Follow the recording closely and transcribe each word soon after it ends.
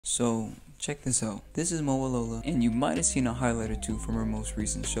So, check this out. This is Mowalola, and you might have seen a highlight or two from her most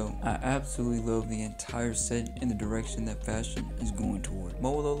recent show. I absolutely love the entire set and the direction that fashion is going toward.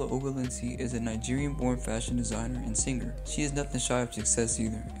 Mowalola Ogalinsi is a Nigerian-born fashion designer and singer. She is nothing shy of success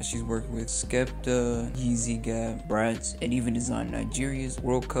either, as she's worked with Skepta, Yeezy Gap, Bratz, and even designed Nigeria's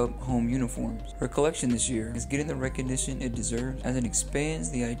World Cup home uniforms. Her collection this year is getting the recognition it deserves as it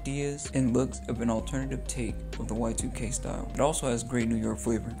expands the ideas and looks of an alternative take of the Y2K style. It also has great New York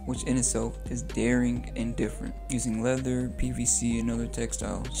flavor, which in itself is daring and different. Using leather, PVC, and other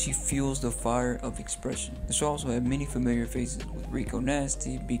textiles, she fuels the fire of expression. The show also had many familiar faces with Rico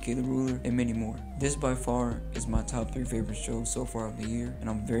Nasty, BK the Ruler, and many more. This by far is my top 3 favorite shows so far of the year, and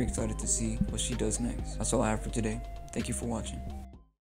I'm very excited to see what she does next. That's all I have for today. Thank you for watching.